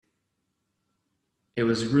it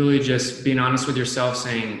was really just being honest with yourself,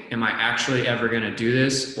 saying, am I actually ever going to do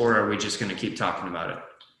this, or are we just going to keep talking about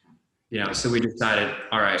it? So we decided,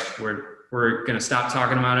 all right, we're going to stop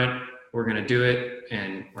talking about it. We're going to do it,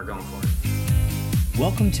 and we're going for it.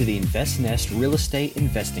 Welcome to the InvestNest Real Estate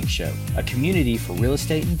Investing Show, a community for real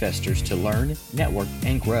estate investors to learn, network,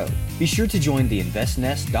 and grow. Be sure to join the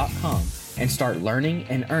investnest.com and start learning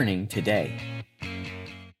and earning today.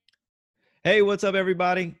 Hey, what's up,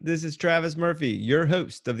 everybody? This is Travis Murphy, your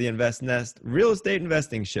host of the InvestNest Real Estate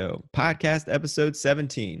Investing Show, podcast episode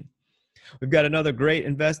 17. We've got another great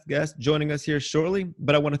invest guest joining us here shortly,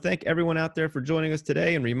 but I want to thank everyone out there for joining us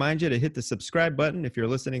today and remind you to hit the subscribe button if you're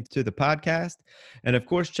listening to the podcast. And of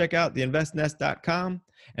course, check out theinvestnest.com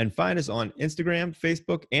and find us on Instagram,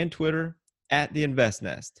 Facebook, and Twitter at the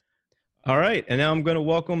InvestNest. All right, and now I'm going to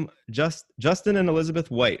welcome Justin and Elizabeth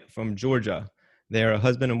White from Georgia. They're a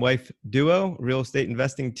husband and wife duo, real estate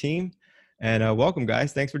investing team. And welcome,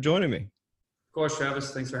 guys. Thanks for joining me. Of course,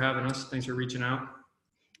 Travis. Thanks for having us. Thanks for reaching out.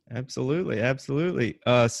 Absolutely.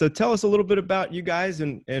 So tell us a little bit about you guys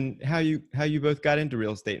and how you both got into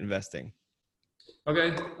real estate investing.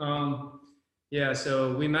 Okay.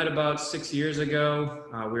 So we met about 6 years ago.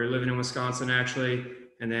 We were living in Wisconsin, actually,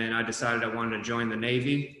 and then I decided I wanted to join the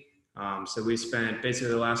Navy. So we spent basically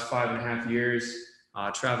the last 5.5 years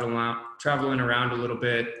traveling around a little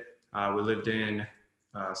bit. We lived in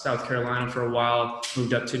South Carolina for a while,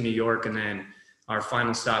 moved up to New York, and then our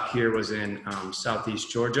final stop here was in Southeast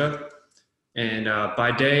Georgia. And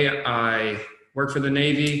by day, I work for the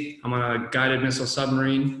Navy. I'm on a guided missile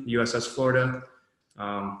submarine, USS Florida.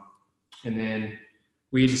 And then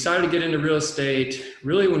we decided to get into real estate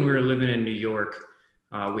really when we were living in New York.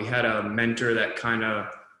 We had a mentor that kind of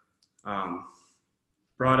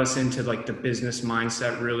brought us into like the business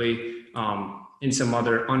mindset, really, in some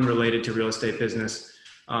other unrelated to real estate business.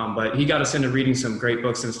 But he got us into reading some great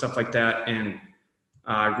books and stuff like that. And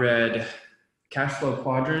I read Cash Flow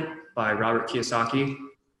Quadrant by Robert Kiyosaki.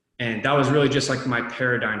 And that was really just like my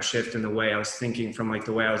paradigm shift in the way I was thinking from like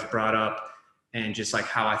the way I was brought up and just like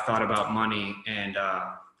how I thought about money. And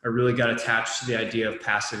I really got attached to the idea of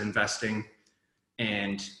passive investing.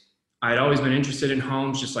 And I had always been interested in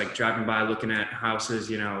homes, just like driving by, looking at houses,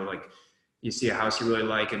 like you see a house you really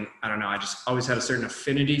like. And I don't know, I just always had a certain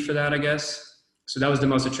affinity for that, I guess. So that was the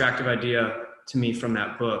most attractive idea to me from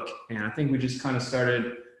that book. And I think we just kind of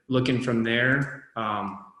started looking from there.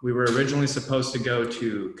 We were originally supposed to go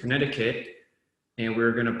to Connecticut and we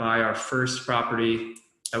were going to buy our first property.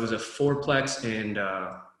 That was a fourplex in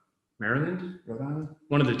Maryland, Rhode Island,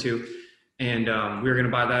 one of the two. And we were going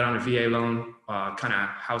to buy that on a VA loan, kind of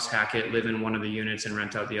house hack it, live in one of the units and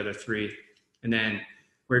rent out the other three. And then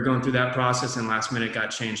we were going through that process and last minute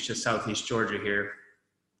got changed to Southeast Georgia here.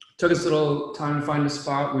 Took us a little time to find a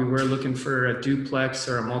spot. We were looking for a duplex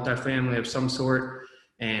or a multifamily of some sort,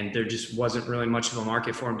 and there just wasn't really much of a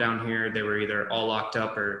market for them down here. They were either all locked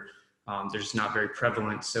up or they're just not very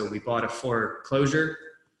prevalent. So we bought a foreclosure,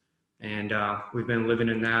 and we've been living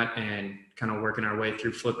in that and kind of working our way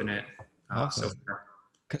through flipping it. Awesome.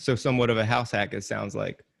 So somewhat of a house hack, it sounds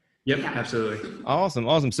like. Yep, absolutely.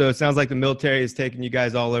 Awesome. So it sounds like the military is taking you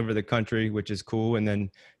guys all over the country, which is cool. And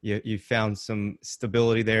then you found some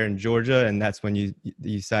stability there in Georgia, and that's when you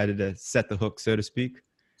decided to set the hook, so to speak.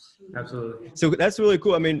 Absolutely. So that's really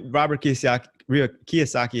cool. I mean, Robert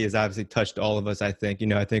Kiyosaki has obviously touched all of us, I think.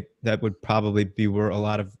 I think that would probably be where a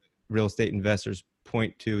lot of real estate investors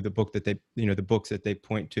point to the books that they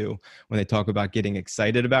point to when they talk about getting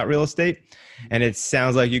excited about real estate. And it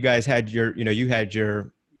sounds like you guys had your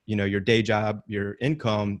day job, your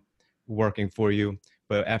income working for you,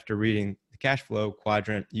 but after reading the Cash Flow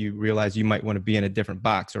Quadrant, you realized you might want to be in a different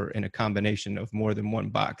box or in a combination of more than one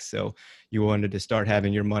box. So you wanted to start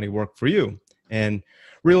having your money work for you. And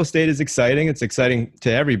real estate is exciting. It's exciting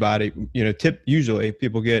to everybody. Usually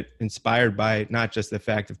people get inspired by not just the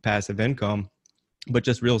fact of passive income, but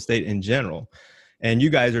just real estate in general. And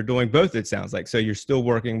you guys are doing both, it sounds like. So you're still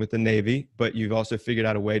working with the Navy, but you've also figured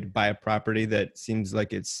out a way to buy a property that seems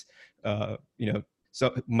like it's, so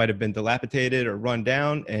it might have been dilapidated or run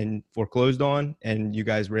down and foreclosed on. And you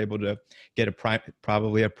guys were able to get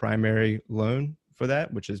probably a primary loan for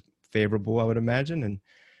that, which is favorable, I would imagine,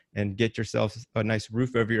 and get yourself a nice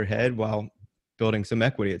roof over your head while building some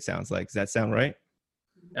equity, it sounds like. Does that sound right?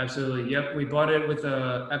 Absolutely. Yep. We bought it with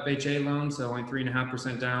a FHA loan, so only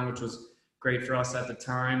 3.5% down, which was great for us at the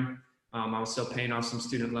time. I was still paying off some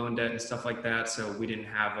student loan debt and stuff like that, so we didn't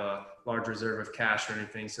have a large reserve of cash or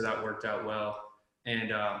anything, so that worked out well.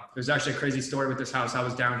 And there's actually a crazy story with this house. I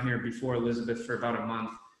was down here before Elizabeth for about a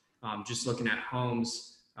month, just looking at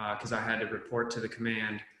homes because I had to report to the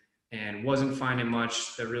command. and wasn't finding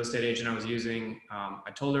much. The real estate agent I was using,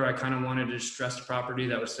 I told her I kind of wanted a distressed property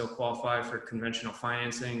that would still qualify for conventional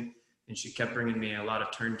financing. And she kept bringing me a lot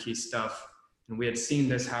of turnkey stuff. And we had seen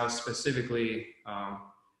this house specifically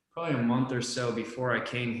probably a month or so before I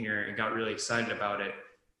came here and got really excited about it.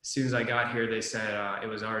 As soon as I got here, they said it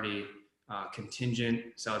was already contingent.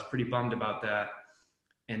 So I was pretty bummed about that.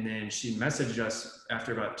 And then she messaged us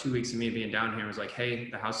after about 2 weeks of me being down here and was like, hey,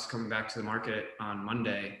 the house is coming back to the market on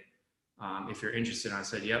Monday. If you're interested. And I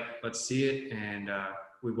said, yep, let's see it. And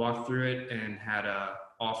we walked through it and had a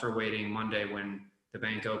offer waiting Monday when the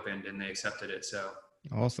bank opened, and they accepted it. So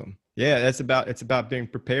awesome. Yeah, it's about being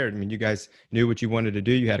prepared. I mean, you guys knew what you wanted to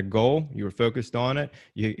do. You had a goal. You were focused on it.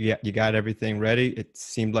 You got everything ready. It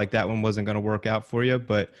seemed like that one wasn't going to work out for you,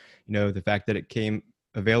 but the fact that it came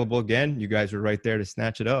available again, you guys were right there to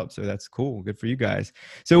snatch it up. So that's cool. Good for you guys.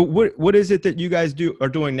 So what is it that you guys are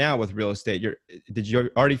doing now with real estate? Did you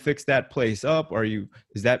already fix that place up?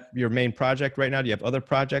 Is that your main project right now? Do you have other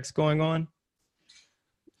projects going on?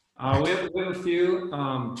 We have a few.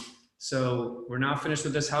 So we're not finished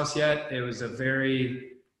with this house yet. It was a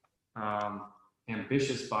very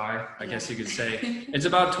ambitious buy, I guess you could say. It's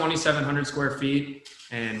about 2,700 square feet,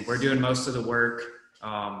 and we're doing most of the work.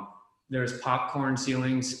 There's popcorn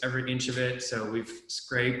ceilings every inch of it. So we've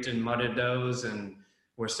scraped and mudded those, and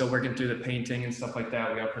we're still working through the painting and stuff like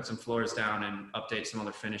that. We got to put some floors down and update some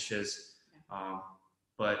other finishes.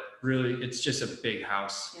 But really, it's just a big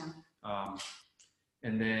house. Yeah.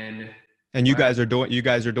 And you guys are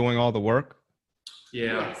doing all the work?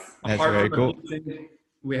 Yeah. Yes. That's very cool.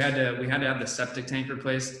 We had to have the septic tank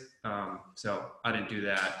replaced. So I didn't do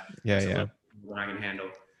that. Yeah. What I can handle.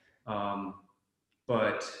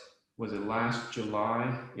 But was it last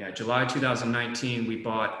July? Yeah, July 2019, we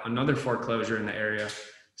bought another foreclosure in the area,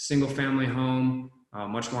 single family home,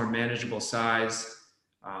 much more manageable size.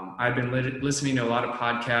 I've been listening to a lot of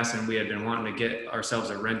podcasts, and we had been wanting to get ourselves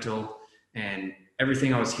a rental, and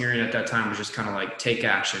everything I was hearing at that time was just kind of like, take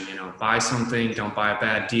action, buy something, don't buy a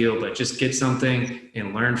bad deal, but just get something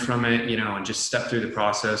and learn from it, and just step through the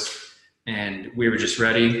process. And we were just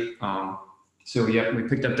ready. So yeah, we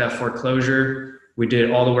picked up that foreclosure. We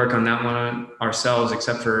did all the work on that one ourselves,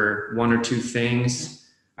 except for one or two things.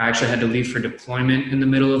 I actually had to leave for deployment in the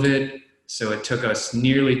middle of it. So it took us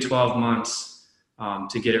nearly 12 months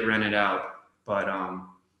to get it rented out. But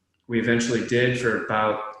we eventually did for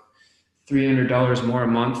about $300 more a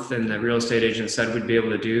month than the real estate agent said we'd be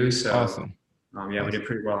able to do. So awesome. Yeah, we did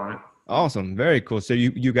pretty well on it. Awesome. Very cool. So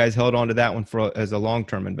you guys held on to that one as a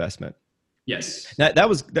long-term investment. Yes.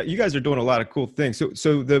 You guys are doing a lot of cool things.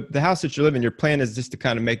 So the house that you live in, your plan is just to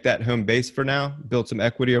kind of make that home base for now, build some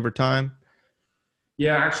equity over time.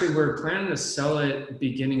 Yeah, actually we're planning to sell it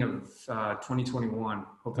beginning of 2021,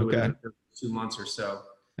 hopefully within 2 months or so.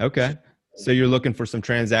 Okay. So you're looking for some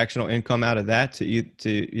transactional income out of that to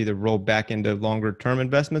either roll back into longer term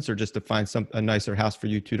investments, or just to find a nicer house for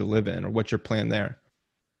you two to live in, or what's your plan there?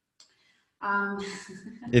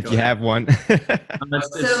 If you have one.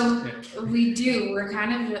 So we do. We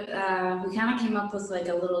kind of came up with like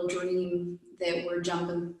a little dream that we're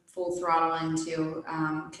jumping full throttle into,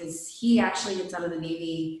 because he actually gets out of the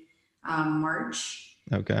Navy March.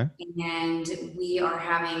 Okay. And we are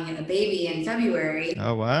having a baby in February.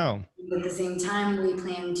 Oh, wow. At the same time, we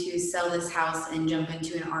plan to sell this house and jump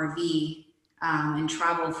into an RV and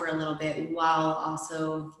travel for a little bit, while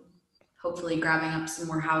also hopefully grabbing up some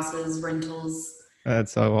more houses, rentals.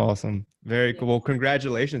 That's so awesome. Very cool. Well,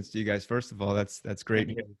 congratulations to you guys. First of all, that's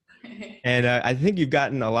great. And I think you've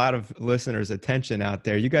gotten a lot of listeners' attention out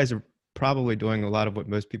there. You guys are probably doing a lot of what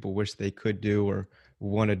most people wish they could do or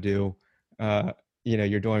want to do.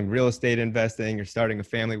 You're doing real estate investing, you're starting a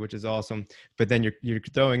family, which is awesome. But then you're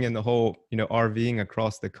throwing in the whole, RVing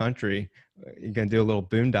across the country. You're going to do a little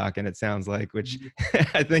boondocking, it sounds like, which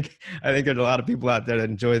I think there's a lot of people out there that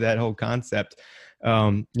enjoy that whole concept.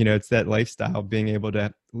 It's that lifestyle, being able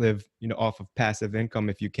to live, off of passive income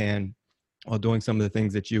if you can, while doing some of the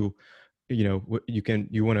things that you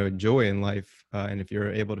want to enjoy in life. And if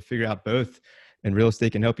you're able to figure out both, and real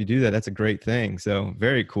estate can help you do that, that's a great thing. So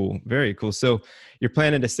very cool. Very cool. So you're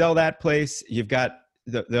planning to sell that place. You've got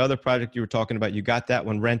the other project you were talking about, you got that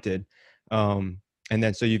one rented. And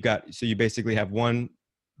then, so you basically have one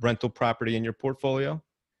rental property in your portfolio.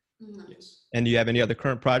 Mm-hmm. Yes. And do you have any other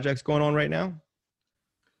current projects going on right now?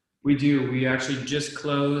 We do. We actually just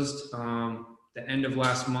closed the end of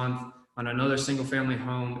last month on another single family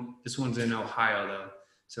home. This one's in Ohio though.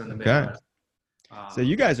 So in the Midwest. So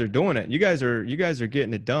you guys are doing it. You guys are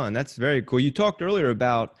getting it done. That's very cool. You talked earlier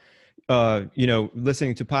about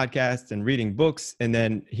listening to podcasts and reading books and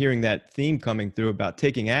then hearing that theme coming through about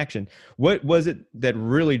taking action. What was it that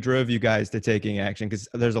really drove you guys to taking action? Because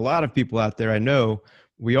there's a lot of people out there, I know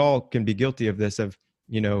we all can be guilty of this, of,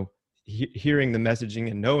 hearing the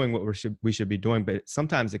messaging and knowing what we should be doing, but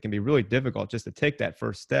sometimes it can be really difficult just to take that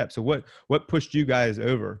first step. So what pushed you guys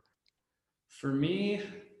over? For me,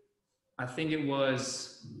 I think it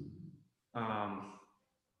was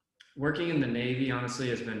working in the Navy, honestly,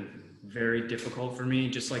 has been very difficult for me.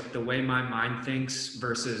 Just like the way my mind thinks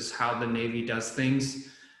versus how the Navy does things.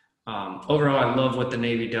 Overall, I love what the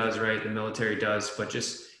Navy does, right? The military does, but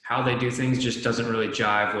just how they do things just doesn't really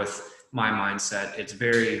jive with my mindset. It's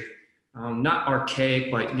very, not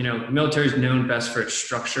archaic, but the military is known best for its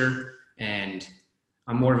structure, and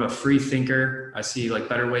I'm more of a free thinker. I see like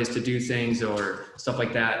better ways to do things or stuff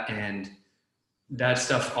like that. And that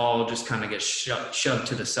stuff all just kind of gets shoved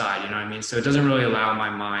to the side, you know what I mean? So it doesn't really allow my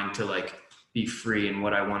mind to like be free in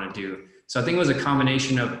what I want to do. So I think it was a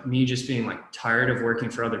combination of me just being like tired of working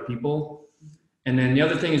for other people. And then the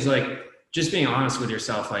other thing is like, just being honest with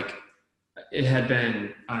yourself. Like it had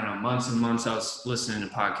been, I don't know, months and months I was listening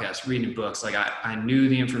to podcasts, reading books. Like I knew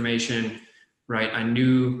the information, right? I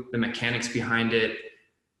knew the mechanics behind it.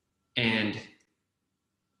 And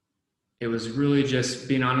it was really just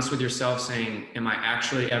being honest with yourself, saying, am I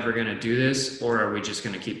actually ever going to do this, or are we just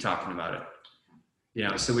going to keep talking about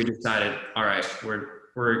it? So we decided, all right,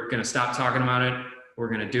 we're going to stop talking about it. We're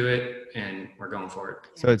going to do it, and we're going for it.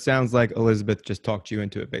 So it sounds like Elizabeth just talked you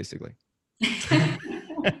into it, basically.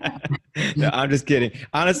 No, I'm just kidding.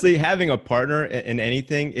 Honestly, having a partner in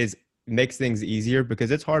anything makes things easier,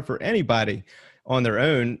 because it's hard for anybody on their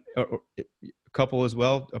own, or couple as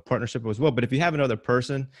well, a partnership as well. But if you have another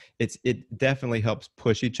person, it definitely helps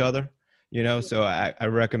push each other, so I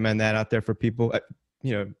recommend that out there for people.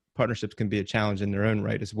 Partnerships can be a challenge in their own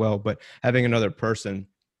right as well, but having another person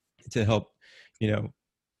to help,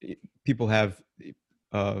 people have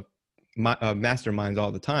masterminds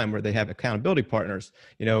all the time where they have accountability partners.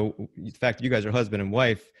 The fact that you guys are husband and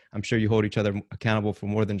wife, I'm sure you hold each other accountable for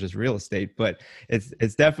more than just real estate, but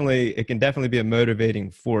it can definitely be a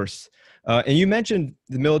motivating force. And you mentioned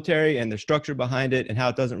the military and the structure behind it and how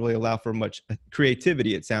it doesn't really allow for much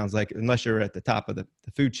creativity, it sounds like, unless you're at the top of the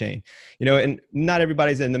food chain, and not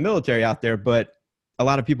everybody's in the military out there, but a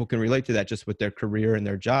lot of people can relate to that just with their career and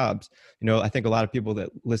their jobs. I think a lot of people that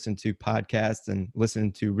listen to podcasts and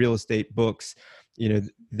listen to real estate books,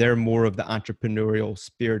 they're more of the entrepreneurial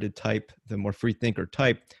spirited type, the more free thinker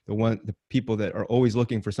type, the people that are always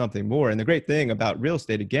looking for something more. And the great thing about real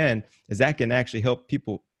estate, again, is that can actually help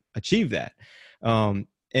people achieve that.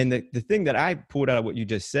 And the thing that I pulled out of what you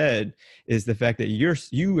just said is the fact that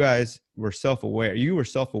you guys were self-aware. You were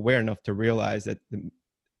self-aware enough to realize that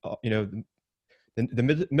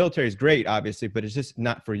the military is great, obviously, but it's just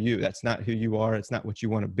not for you. That's not who you are. It's not what you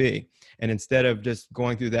want to be. And instead of just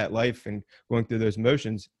going through that life and going through those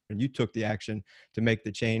motions, you took the action to make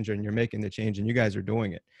the change, and you're making the change, and you guys are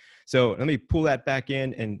doing it. So let me pull that back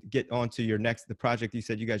in and get on to the project you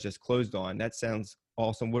said you guys just closed on. That sounds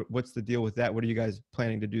awesome. What's the deal with that? What are you guys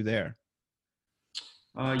planning to do there?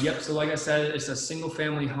 Yep. So like I said, it's a single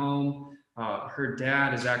family home. Her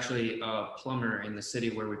dad is actually a plumber in the city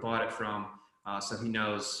where we bought it from. So he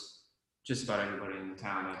knows just about everybody in the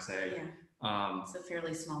town, I'd say. Yeah. It's a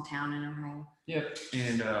fairly small town in Ohio. Yep.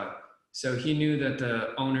 And so he knew that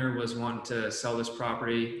the owner was wanting to sell this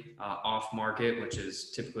property off market, which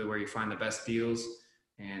is typically where you find the best deals,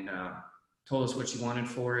 and told us what she wanted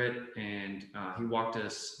for it. And he walked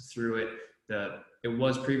us through it. It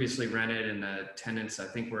was previously rented, and the tenants, I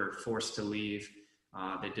think, were forced to leave.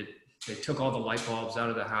 They took all the light bulbs out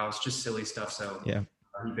of the house, just silly stuff. So yeah.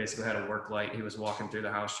 He basically had a work light. He was walking through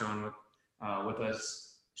the house, showing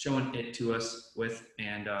it to us with,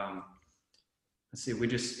 and let's see,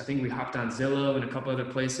 I think we hopped on Zillow and a couple other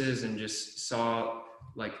places and just saw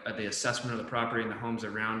like the assessment of the property and the homes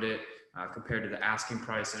around it compared to the asking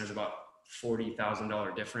price, and there's about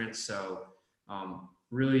 $40,000 difference. So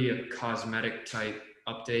really a cosmetic type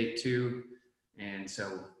update too. And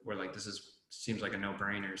so we're like, seems like a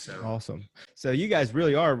no-brainer. So awesome. So you guys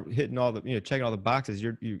really are hitting all the, checking all the boxes.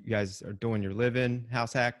 You guys are doing your live-in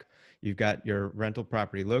house hack. You've got your rental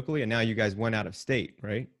property locally, and now you guys went out of state,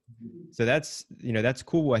 right? So that's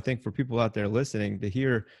cool. I think for people out there listening to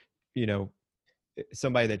hear,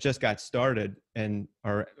 somebody that just got started and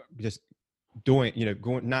are just doing,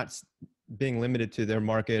 not being limited to their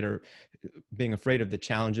market or being afraid of the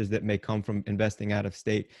challenges that may come from investing out of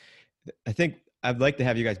state. I think I'd like to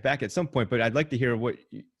have you guys back at some point, but I'd like to hear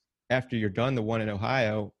after you're done the one in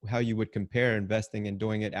Ohio, how you would compare investing and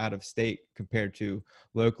doing it out of state compared to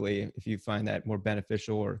locally, if you find that more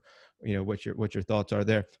beneficial, or, you know, what your thoughts are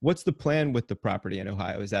there. What's the plan with the property in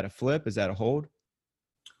Ohio? Is that a flip? Is that a hold?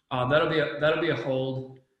 That'll be a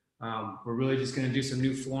hold. We're really just going to do some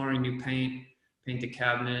new flooring, new paint the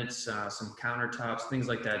cabinets, some countertops, things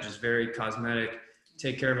like that. Just very cosmetic.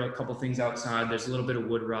 Take care of a couple things outside. There's a little bit of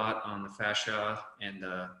wood rot on the fascia and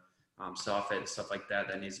the soffit and stuff like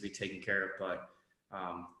that needs to be taken care of. But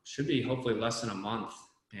should be hopefully less than a month,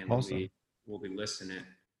 and Awesome. we'll be listing it.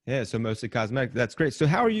 Yeah, so mostly cosmetic. That's great. So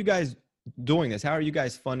how are you guys doing this? How are you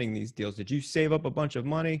guys funding these deals? Did you save up a bunch of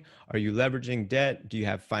money? Are you leveraging debt? Do you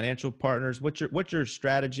have financial partners? What's your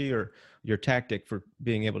strategy or your tactic for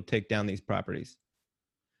being able to take down these properties?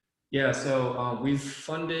 Yeah, so we've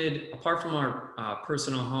funded, apart from our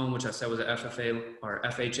personal home, which I said was an FFA or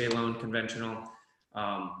FHA loan conventional,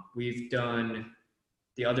 we've done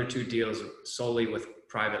the other two deals solely with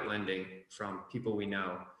private lending from people we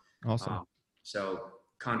know. Awesome. So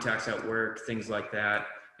contacts at work, things like that.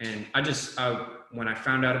 And when I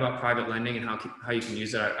found out about private lending and how you can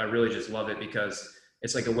use it, I really just love it, because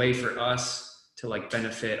it's like a way for us to like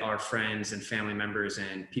benefit our friends and family members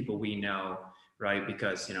and people we know, right?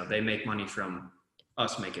 Because, you know, they make money from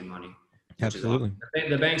us making money. Absolutely.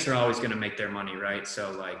 The banks are always going to make their money, right?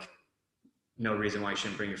 So like, no reason why you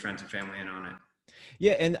shouldn't bring your friends and family in on it.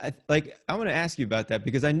 Yeah. And I want to ask you about that,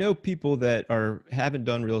 because I know people that haven't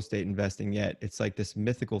done real estate investing yet. It's like this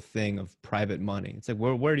mythical thing of private money. It's like,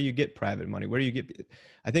 where do you get private money? Where do you get,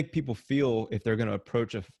 I think people feel if they're going to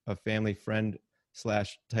approach a family friend /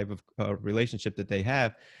 type of relationship that they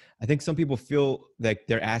have, I think some people feel like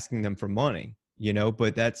they're asking them for money, you know,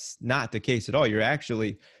 but that's not the case at all. You're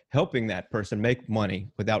actually helping that person make money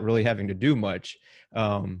without really having to do much.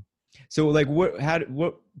 So like,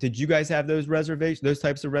 what did you guys have those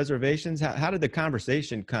types of reservations? How did the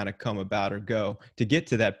conversation kind of come about or go to get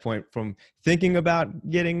to that point, from thinking about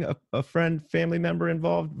getting a friend, family member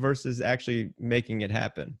involved versus actually making it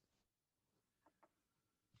happen?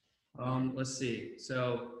 Let's see.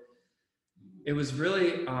 So it was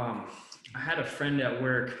really, I had a friend at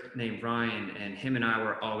work named Ryan, and him and I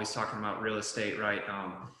were always talking about real estate, right?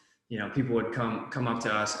 You know, people would come up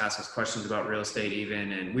to us, ask us questions about real estate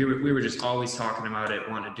even, and we were just always talking about it,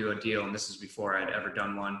 wanting to do a deal. And this is before I'd ever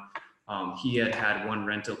done one. He had one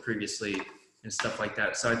rental previously and stuff like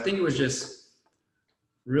that. So I think it was just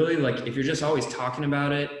really like, if you're just always talking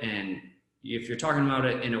about it, and if you're talking about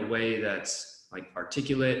it in a way that's like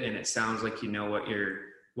articulate and it sounds like you know what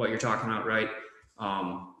you're talking about, right?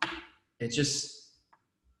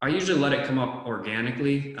 I usually let it come up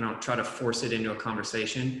organically. I don't try to force it into a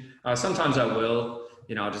conversation. Sometimes I will,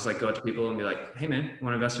 you know, I'll just like go up to people and be like, "Hey man,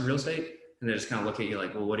 want to invest in real estate?" And they just kind of look at you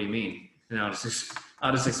like, "Well, what do you mean?" And I'll just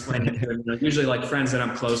explain it to them. You know, usually like friends that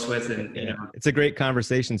I'm close with, and you know, it's a great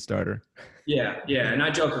conversation starter. Yeah. And I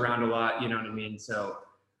joke around a lot, you know what I mean? So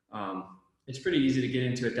it's pretty easy to get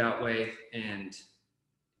into it that way. And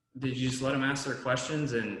did you just let them ask their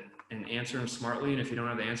questions and answer them smartly? And if you don't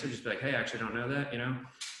have the answer, just be like, "Hey, I actually don't know that," you know,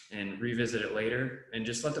 and revisit it later, and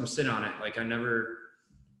just let them sit on it. Like I never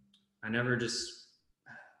just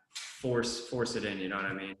force it in, you know what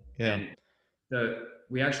I mean? Yeah. And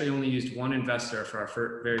we actually only used one investor for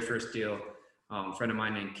our very first deal, a friend of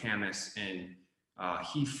mine named Camus, and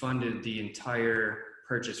he funded the entire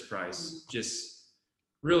purchase price, just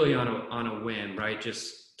really on a whim, right?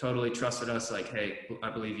 Just totally trusted us, like, "Hey, I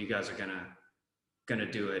believe you guys are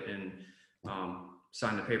gonna do it," and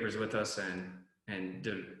signed the papers with us, and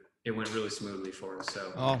it went really smoothly for us.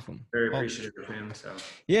 So awesome. Very appreciative of him. So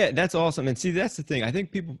yeah, that's awesome. And see, that's the thing. I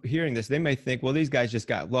think people hearing this, they may think, well, these guys just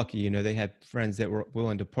got lucky. You know, they had friends that were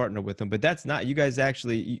willing to partner with them, but that's not, you guys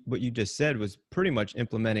actually, what you just said was pretty much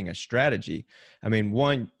implementing a strategy. I mean,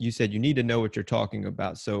 one, you said you need to know what you're talking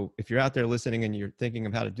about. So if you're out there listening and you're thinking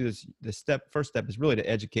of how to do this, the first step is really to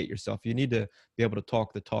educate yourself. You need to be able to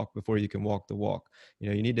talk the talk before you can walk the walk. You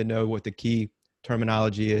know, you need to know what the key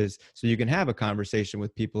terminology is so you can have a conversation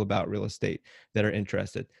with people about real estate that are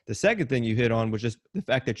interested. The second thing you hit on was just the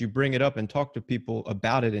fact that you bring it up and talk to people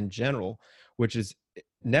about it in general, which is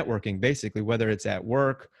networking, basically, whether it's at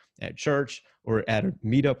work, at church, or at a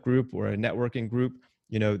meetup group or a networking group.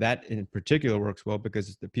 You know, that in particular works well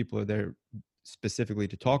because the people are there specifically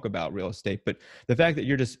to talk about real estate. But the fact that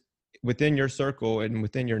you're just within your circle and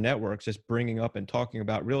within your networks, just bringing up and talking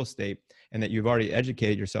about real estate, and that you've already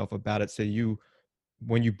educated yourself about it. So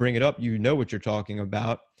when you bring it up, you know what you're talking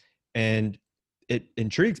about, and it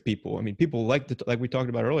intrigues people. I mean, people like we talked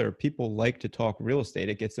about earlier, people like to talk real estate.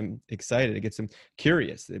 It gets them excited. It gets them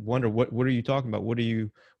curious. They wonder, what are you talking about? What are you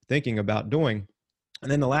thinking about doing?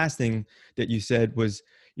 And then the last thing that you said was,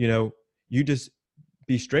 you just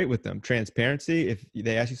be straight with them. Transparency. If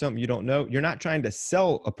they ask you something you don't know, you're not trying to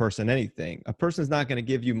sell a person anything. A person's not going to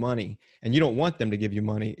give you money, and you don't want them to give you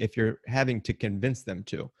money if you're having to convince them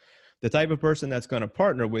to. The type of person that's going to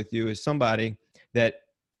partner with you is somebody that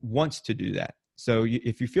wants to do that. So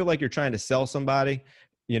if you feel like you're trying to sell somebody,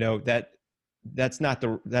 that's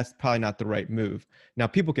probably not the right move. Now,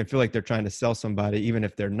 people can feel like they're trying to sell somebody, even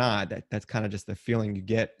if they're not. That's kind of just the feeling you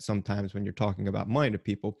get sometimes when you're talking about money to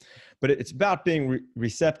people. But it's about being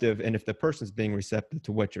receptive, and if the person's being receptive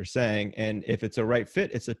to what you're saying, and if it's a right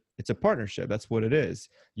fit, it's a partnership. That's what it is.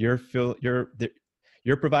 You're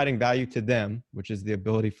providing value to them, which is the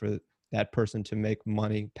ability for that person to make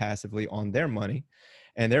money passively on their money,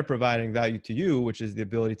 and they're providing value to you, which is the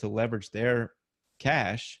ability to leverage their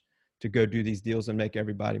cash to go do these deals and make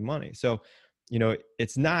everybody money. So,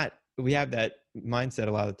 it's not, we have that mindset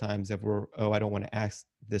a lot of times that I don't want to ask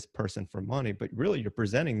this person for money, but really you're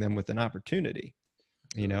presenting them with an opportunity,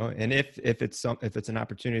 and if it's an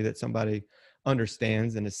opportunity that somebody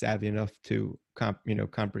understands and is savvy enough to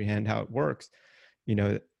comprehend how it works,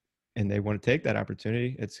 and they want to take that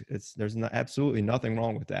opportunity, there's absolutely nothing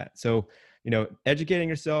wrong with that. So, educating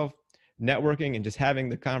yourself, networking, and just having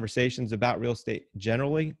the conversations about real estate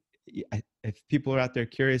generally. If people are out there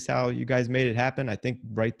curious how you guys made it happen, I think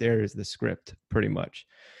right there is the script pretty much.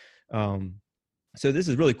 So this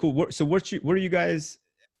is really cool. So what are you guys,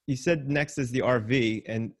 you said next is the RV,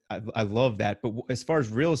 and I love that. But as far as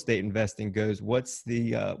real estate investing goes, what's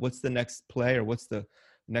the next play, or what's the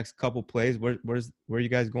next couple plays? Where are you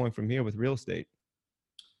guys going from here with real estate?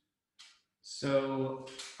 So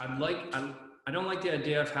I don't like the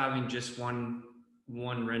idea of having just one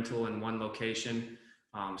rental in one location.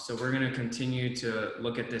 So we're going to continue to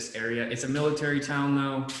look at this area. It's a military town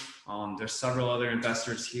though. There's several other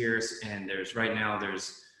investors here, and there's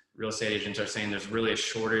real estate agents are saying there's really a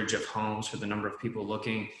shortage of homes for the number of people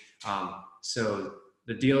looking. So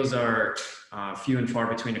the deals are few and far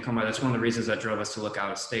between to come by. That's one of the reasons that drove us to look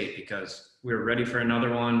out of state, because we were ready for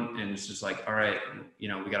another one, and it's just like, all right, we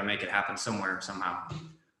got to make it happen somewhere, somehow.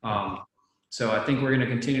 So I think we're going to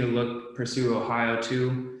continue to pursue Ohio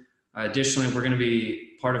too. Additionally,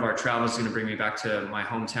 part of our travel is going to bring me back to my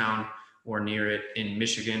hometown or near it in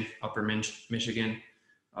Michigan, Upper Michigan.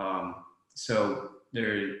 So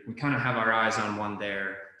we kind of have our eyes on one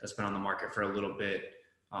there that's been on the market for a little bit.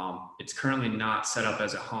 It's currently not set up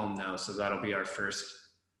as a home though, so that'll be our first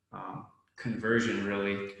conversion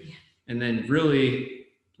really. Yeah. And then really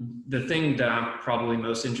the thing that I'm probably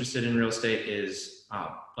most interested in real estate is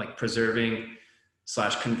like preserving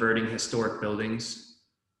 / converting historic buildings.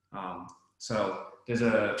 So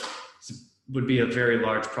would be a very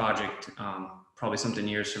large project, probably something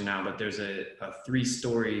years from now, but there's a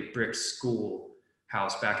 3-story brick school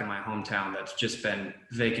house back in my hometown that's just been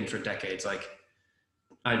vacant for decades. Like,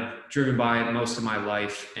 I've driven by it most of my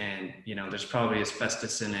life, and there's probably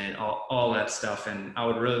asbestos in it, all that stuff. And I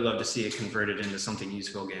would really love to see it converted into something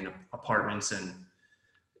useful again, apartments, and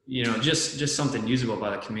just something usable by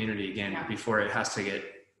the community again before it has to get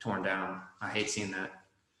torn down. I hate seeing that.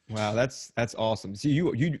 Wow, that's awesome. So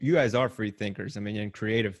you guys are free thinkers. I mean, and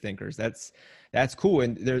creative thinkers. That's cool.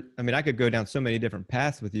 And I could go down so many different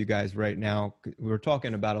paths with you guys right now. We were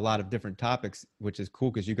talking about a lot of different topics, which is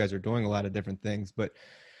cool because you guys are doing a lot of different things. But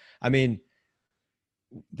I mean,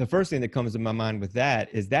 the first thing that comes to my mind with that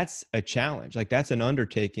is that's a challenge. Like, that's an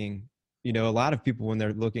undertaking. A lot of people, when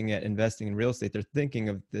they're looking at investing in real estate, they're thinking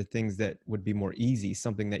of the things that would be more easy,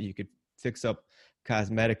 something that you could fix up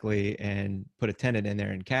cosmetically and put a tenant in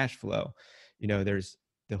there and cash flow. There's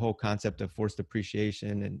the whole concept of forced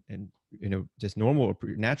appreciation and just normal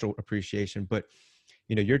natural appreciation. But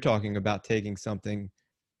you're talking about taking something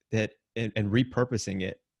that and repurposing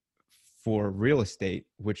it for real estate,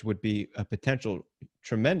 which would be a potential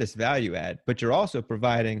tremendous value add, but you're also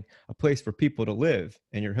providing a place for people to live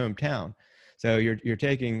in your hometown. So you're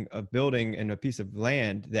taking a building and a piece of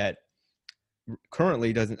land that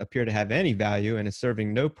currently doesn't appear to have any value and is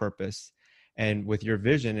serving no purpose. And with your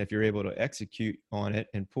vision, if you're able to execute on it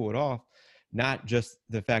and pull it off, not just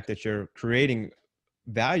the fact that you're creating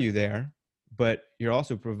value there, but you're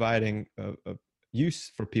also providing a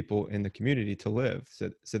use for people in the community to live.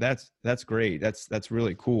 So that's great. That's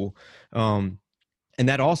really cool. And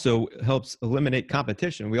that also helps eliminate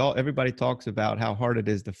competition. Everybody talks about how hard it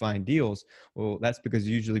is to find deals. Well, that's because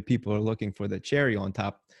usually people are looking for the cherry on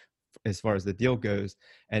top as far as the deal goes,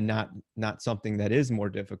 and not something that is more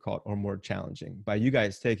difficult or more challenging. By you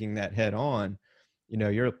guys taking that head on,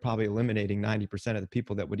 you're probably eliminating 90% of the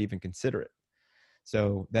people that would even consider it.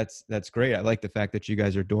 So that's great. I like the fact that you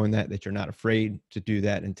guys are doing that you're not afraid to do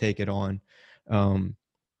that and take it on.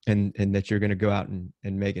 And that you're going to go out and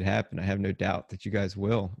make it happen. I have no doubt that you guys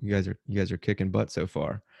will. You guys are kicking butt so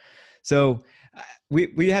far. So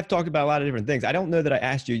we have talked about a lot of different things. I don't know that I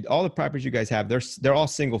asked you, all the properties you guys have, they're all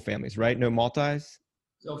single families, right? No multis?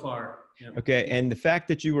 So far. Yeah. Okay. And the fact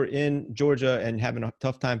that you were in Georgia and having a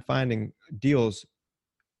tough time finding deals,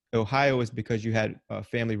 Ohio, is because you had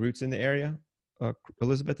family roots in the area.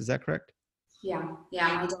 Elizabeth, is that correct? Yeah. My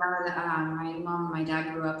dad, my mom and my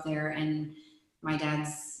dad grew up there, and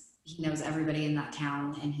he knows everybody in that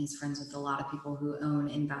town, and he's friends with a lot of people who own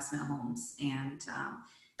investment homes. And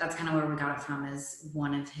that's kind of where we got it from, is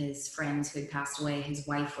one of his friends who had passed away. His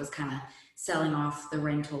wife was kind of selling off the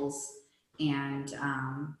rentals, and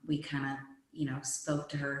we kind of, spoke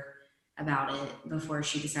to her about it before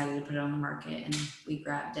she decided to put it on the market, and we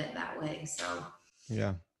grabbed it that way. So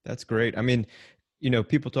yeah, that's great. I mean,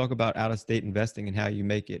 people talk about out-of-state investing and how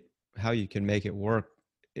you can make it work.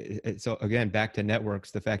 So again, back to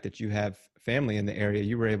networks, the fact that you have family in the area,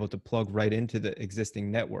 you were able to plug right into the existing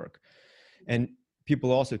network. And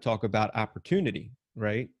people also talk about opportunity,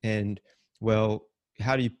 right? And well,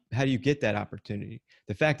 how do you get that opportunity?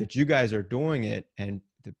 The fact that you guys are doing it, and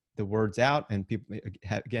the word's out, and people,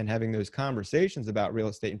 again, having those conversations about real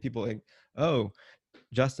estate, and people think, oh,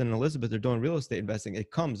 Justin and Elizabeth are doing real estate investing.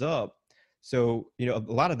 It comes up. So, a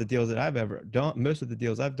lot of the deals that I've ever done, most of the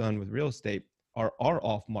deals I've done with real estate are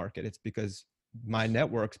off market. It's because my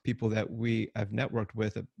networks, people that I've networked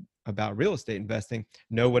with about real estate investing,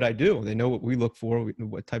 know what I do. They know what we look for,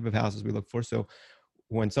 what type of houses we look for. So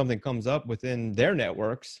when something comes up within their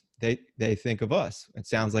networks, they think of us. It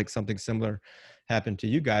sounds like something similar happened to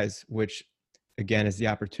you guys, which again is the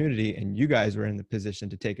opportunity, and you guys were in the position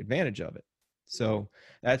to take advantage of it. So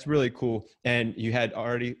that's really cool. And you had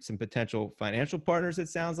already some potential financial partners, it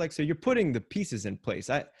sounds like. So you're putting the pieces in place.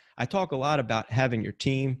 I talk a lot about having your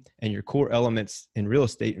team and your core elements in real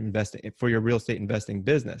estate investing for your real estate investing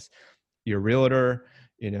business. Your realtor,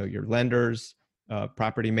 your lenders,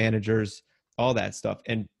 property managers, all that stuff.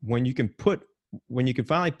 And when you can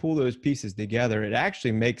finally pull those pieces together, it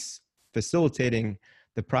actually makes facilitating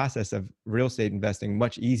the process of real estate investing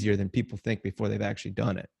much easier than people think before they've actually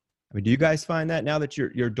done it. I mean, do you guys find that now that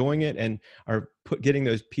you're doing it and are getting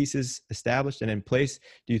those pieces established and in place,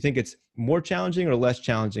 do you think it's more challenging or less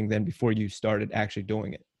challenging than before you started actually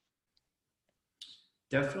doing it?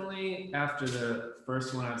 Definitely after the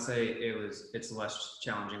first one, I'd say it's less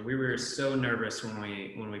challenging. We were so nervous when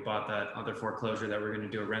we bought that other foreclosure that we're going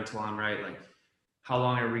to do a rental on, right? Like, how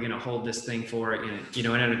long are we going to hold this thing for? And, it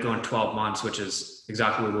ended up going 12 months, which is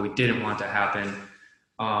exactly what we didn't want to happen.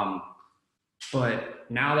 But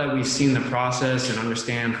now that we've seen the process and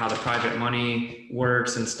understand how the private money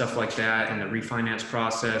works and stuff like that, and the refinance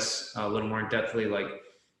process a little more in depthly, like,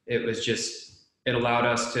 it allowed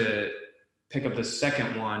us to pick up the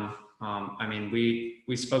second one. I mean,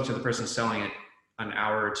 we spoke to the person selling it an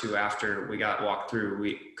hour or two after we got walked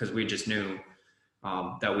through, because we just knew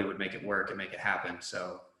that we would make it work and make it happen.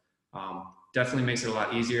 So definitely makes it a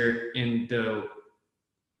lot easier. In the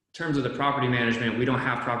terms of the property management, we don't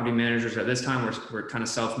have property managers at this time. We're kind of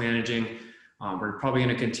self-managing. We're probably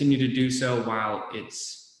going to continue to do so while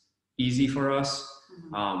it's easy for us.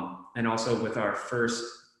 And also with our first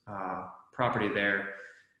property there,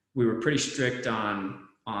 we were pretty strict on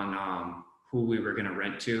who we were going to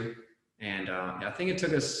rent to. And I think it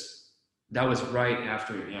took us, that was right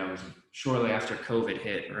after, it was shortly after COVID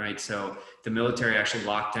hit, right? So the military actually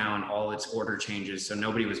locked down all its order changes. So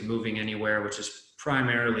nobody was moving anywhere, which is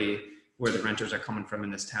primarily where the renters are coming from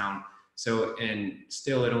in this town. So, and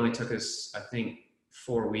still it only took us, I think,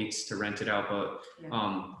 4 weeks to rent it out. But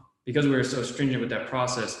because we were so stringent with that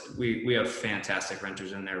process, we have fantastic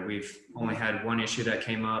renters in there. We've only had one issue that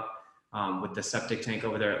came up with the septic tank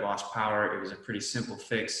over there. It lost power. It was a pretty simple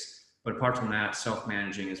fix. But apart from that,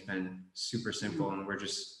 self-managing has been super simple. And we're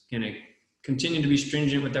just going to continue to be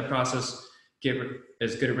stringent with that process, get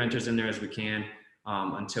as good of renters in there as we can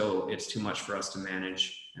until it's too much for us to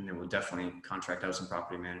manage. And then we'll definitely contract out some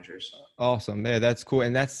property managers. Awesome. Yeah, that's cool.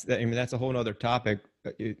 And that's a whole nother topic,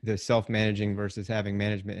 the self-managing versus having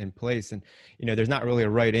management in place. And, there's not really a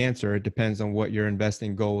right answer. It depends on what your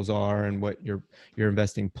investing goals are and what your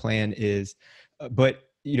investing plan is. But,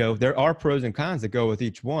 there are pros and cons that go with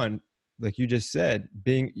each one. Like you just said,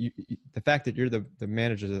 the fact that you're the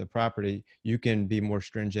managers of the property, you can be more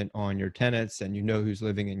stringent on your tenants, and who's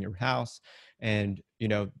living in your house. And,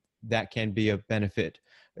 that can be a benefit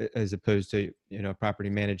as opposed to, a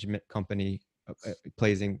property management company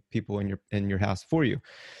placing people in your house for you.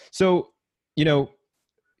 So,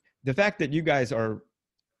 the fact that you guys are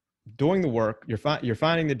doing the work, you're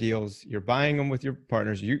finding the deals, you're buying them with your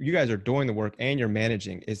partners, you guys are doing the work and you're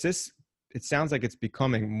managing. It sounds like it's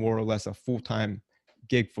becoming more or less a full-time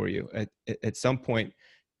gig for you at some point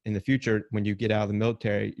in the future. When you get out of the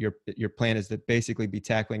military, your plan is to basically be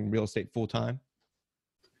tackling real estate full-time.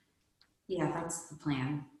 Yeah, that's the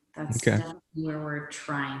plan. That's Okay. definitely where we're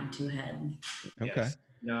trying to head. Okay.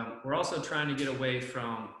 Yes. We're also trying to get away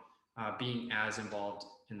from being as involved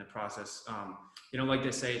in the process. Like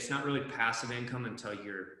they say, it's not really passive income until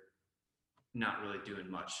you're not really doing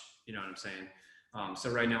much. You know what I'm saying? So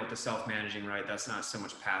right now with the self-managing, right, that's not so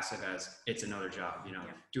much passive as it's another job,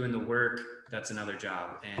 doing the work, that's another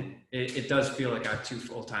job. And it does feel like I have 2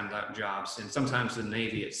 full-time jobs. And sometimes the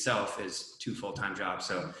Navy itself is 2 full-time jobs.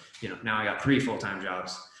 So, now I got 3 full-time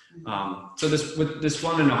jobs. So with this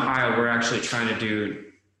one in Ohio, we're actually trying to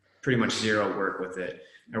do pretty much zero work with it.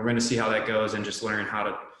 And we're going to see how that goes and just learn how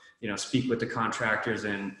to, speak with the contractors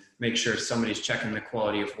and make sure somebody's checking the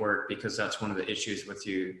quality of work, because that's one of the issues with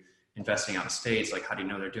you investing out of states. Like, how do you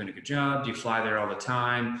know they're doing a good job? Do you fly there all the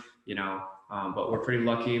time? But we're pretty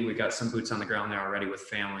lucky. We got some boots on the ground there already with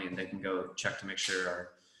family, and they can go check to make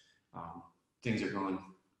sure our things are going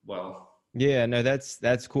well. Yeah, no,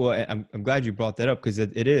 that's cool. I'm glad you brought that up, because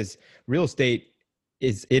it is real estate.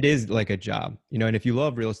 It is like a job, and if you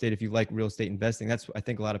love real estate, if you like real estate investing, that's, I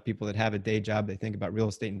think a lot of people that have a day job, they think about real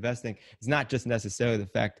estate investing. It's not just necessarily the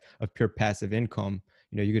fact of pure passive income.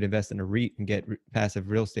 You could invest in a REIT and get passive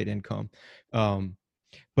real estate income.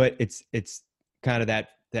 But it's kind of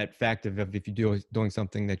that fact of if you're doing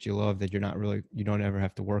something that you love, that you don't ever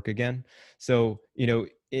have to work again. So,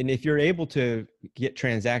 and if you're able to get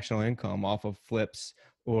transactional income off of flips,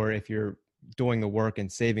 or if you're doing the work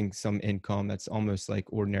and saving some income that's almost like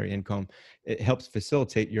ordinary income, it helps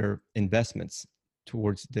facilitate your investments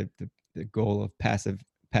towards the goal of passive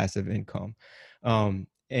income.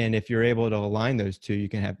 And if you're able to align those two,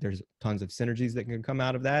 there's tons of synergies that can come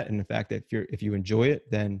out of that. And the fact that if you enjoy it,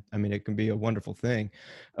 then, it can be a wonderful thing.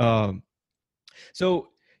 So,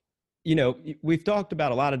 we've talked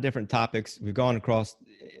about a lot of different topics. We've gone across,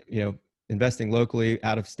 investing locally,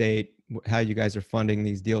 out of state, how you guys are funding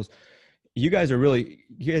these deals. You guys are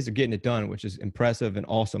getting it done, which is impressive and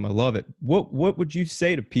awesome. I love it. What would you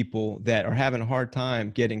say to people that are having a hard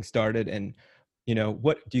time getting started? And,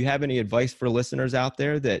 what do you have any advice for listeners out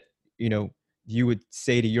there that, you would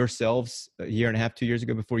say to yourselves a year and a half, 2 years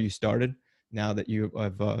ago before you started, now that you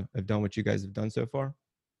have done what you guys have done so far?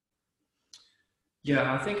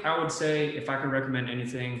 Yeah, I think I would say, if I could recommend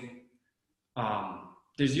anything,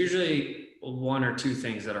 there's usually 1 or 2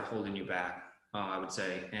 things that are holding you back, I would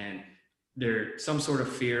say. And there's some sort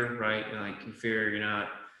of fear, right? Like, you fear you're not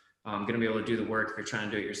going to be able to do the work if you're trying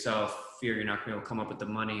to do it yourself. Fear you're not going to be able to come up with the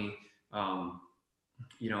money.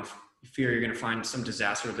 Fear you're going to find some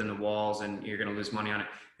disaster within the walls and you're going to lose money on it.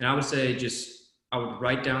 And I would say I would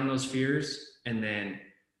write down those fears, and then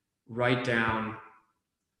write down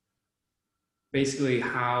basically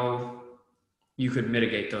how you could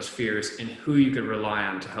mitigate those fears and who you could rely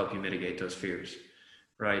on to help you mitigate those fears,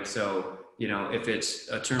 right? So, if it's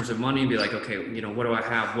terms of money, be like, okay, what do I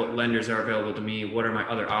have? What lenders are available to me? What are my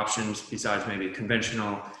other options besides maybe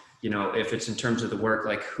conventional? If it's in terms of the work,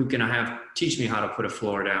 like, who can I have teach me how to put a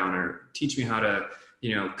floor down, or teach me how to,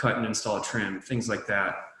 cut and install trim, things like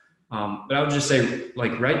that. But I would just say,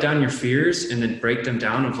 like, write down your fears and then break them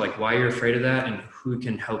down of like why you're afraid of that and who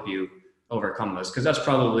can help you overcome those. Cause that's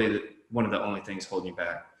probably one of the only things holding you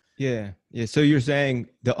back. Yeah. Yeah. So you're saying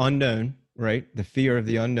the unknown, right? The fear of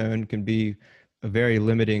the unknown can be a very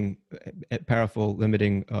powerful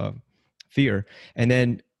limiting fear.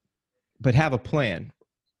 But have a plan.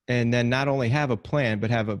 And then not only have a plan, but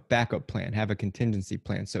have a backup plan, have a contingency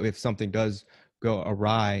plan. So if something does go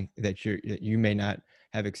awry that you may not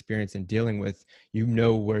have experience in dealing with,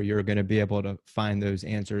 where you're going to be able to find those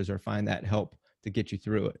answers or find that help to get you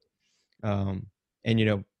through it.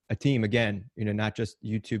 And, a team, again, not just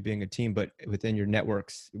you two being a team, but within your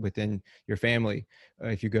networks, within your family.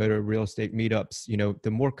 If you go to real estate meetups,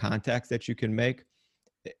 the more contacts that you can make,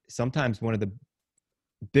 sometimes one of the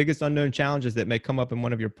biggest unknown challenges that may come up in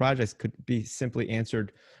one of your projects could be simply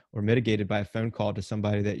answered or mitigated by a phone call to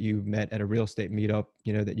somebody that you met at a real estate meetup,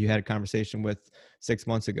 that you had a conversation with 6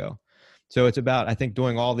 months ago. So it's about, I think,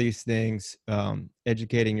 doing all these things,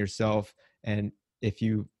 educating yourself. And if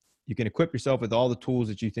you can equip yourself with all the tools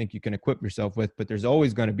that you think you can equip yourself with, but there's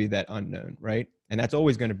always going to be that unknown, right? And that's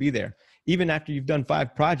always going to be there. Even after you've done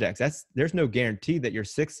 5 projects, there's no guarantee that your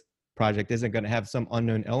 6th project isn't going to have some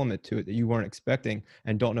unknown element to it that you weren't expecting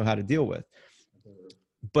and don't know how to deal with.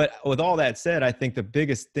 But with all that said, I think the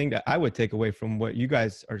biggest thing that I would take away from what you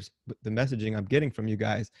guys are, the messaging I'm getting from you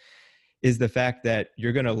guys, is the fact that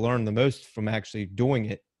you're going to learn the most from actually doing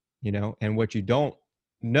it, you know, and what you don't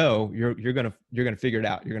know, you're going to figure it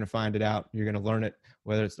out. You're going to find it out. You're going to learn it,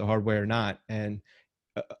 whether it's the hard way or not. And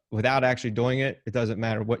without actually doing it, it doesn't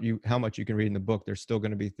matter how much you can read in the book. There's still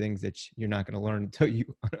going to be things that you're not going to learn until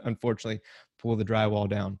you unfortunately pull the drywall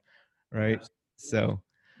down. Right. So,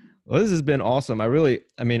 well, this has been awesome.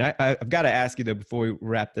 I've got to ask you though, before we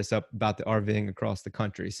wrap this up, about the RVing across the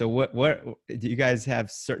country. So what do you guys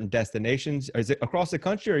have certain destinations? Is it across the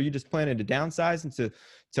country, or are you just planning to downsize into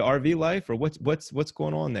RV life, or what's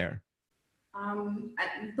going on there?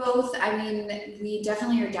 Both. I mean, we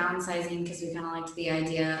definitely are downsizing because we kind of liked the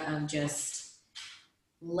idea of just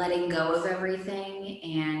letting go of everything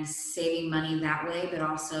and saving money that way, but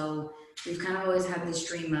also we've kind of always had this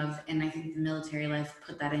dream of, and I think the military life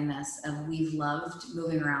put that in us, of we've loved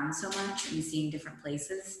moving around so much and seeing different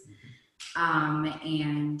places.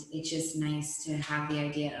 And it's just nice to have the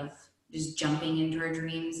idea of just jumping into our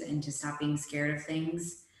dreams and to stop being scared of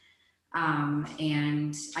things.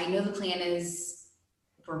 And I know the plan is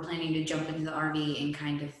we're planning to jump into the RV and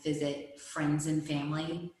kind of visit friends and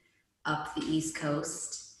family up the East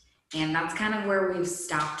Coast. And that's kind of where we've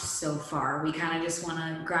stopped so far. We kind of just want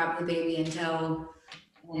to grab the baby in tow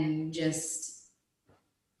and just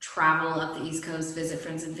travel up the East Coast, visit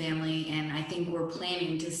friends and family. And I think we're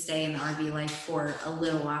planning to stay in the RV life for a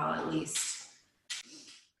little while at least.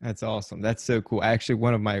 That's awesome. That's so cool. Actually,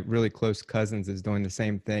 one of my really close cousins is doing the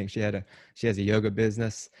same thing. She has a yoga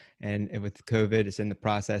business, and with COVID, it's in the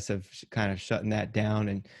process of kind of shutting that down.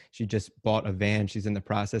 And she just bought a van. She's in the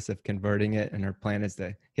process of converting it, and her plan is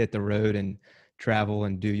to hit the road and travel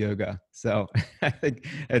and do yoga. So I think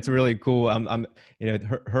it's really cool.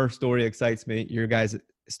 Her story excites me. Your guys'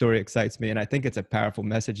 story excites me, and I think it's a powerful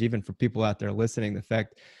message, even for people out there listening. The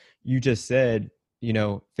fact you just said,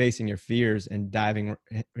 facing your fears and diving,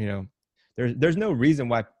 there's no reason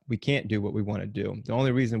why we can't do what we want to do. The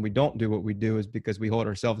only reason we don't do what we do is because we hold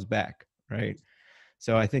ourselves back. Right.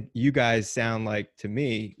 So I think you guys sound like, to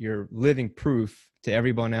me, you're living proof to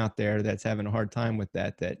everyone out there that's having a hard time with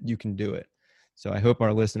that you can do it. So I hope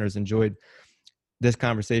our listeners enjoyed this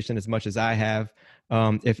conversation as much as I have.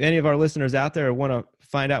 If any of our listeners out there want to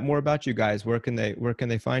find out more about you guys, where can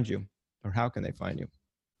they find you, or how can they find you?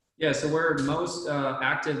 Yeah, so we're most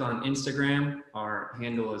active on Instagram. Our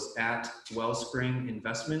handle is @Wellspring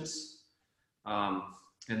Investments. And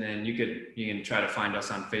then you can try to find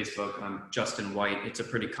us on Facebook. I'm Justin White. It's a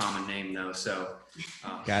pretty common name though. So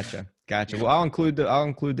Gotcha. Well, I'll include the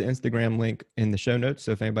Instagram link in the show notes.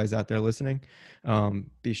 So if anybody's out there listening,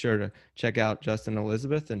 be sure to check out Justin and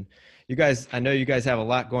Elizabeth. And you guys, I know you guys have a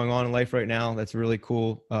lot going on in life right now. That's really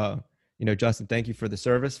cool. Justin, thank you for the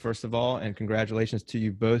service, first of all, and congratulations to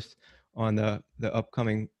you both on the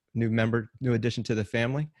upcoming new addition to the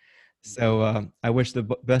family. So I wish the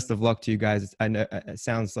best of luck to you guys. I know it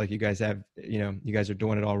sounds like you guys have, you guys are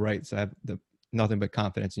doing it all right. So I have nothing but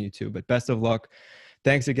confidence in you too, but best of luck.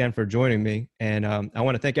 Thanks again for joining me. And I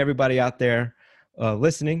want to thank everybody out there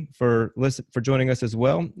listening for joining us as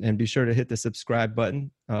well. And be sure to hit the subscribe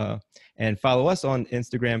button and follow us on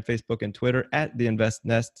Instagram, Facebook, and Twitter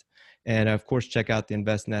 @TheInvestNest. And of course, check out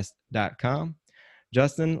theinvestnest.com.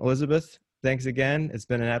 Justin, Elizabeth, thanks again. It's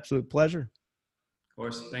been an absolute pleasure. Of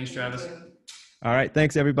course. Thanks, Travis. All right.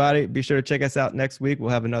 Thanks, everybody. Be sure to check us out next week. We'll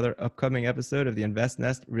have another upcoming episode of the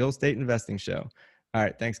InvestNest Real Estate Investing Show. All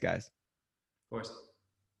right. Thanks, guys. Of course.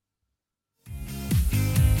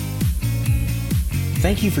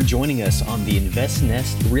 Thank you for joining us on the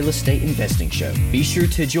InvestNest Real Estate Investing Show. Be sure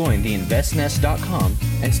to join theinvestnest.com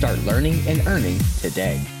and start learning and earning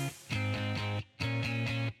today.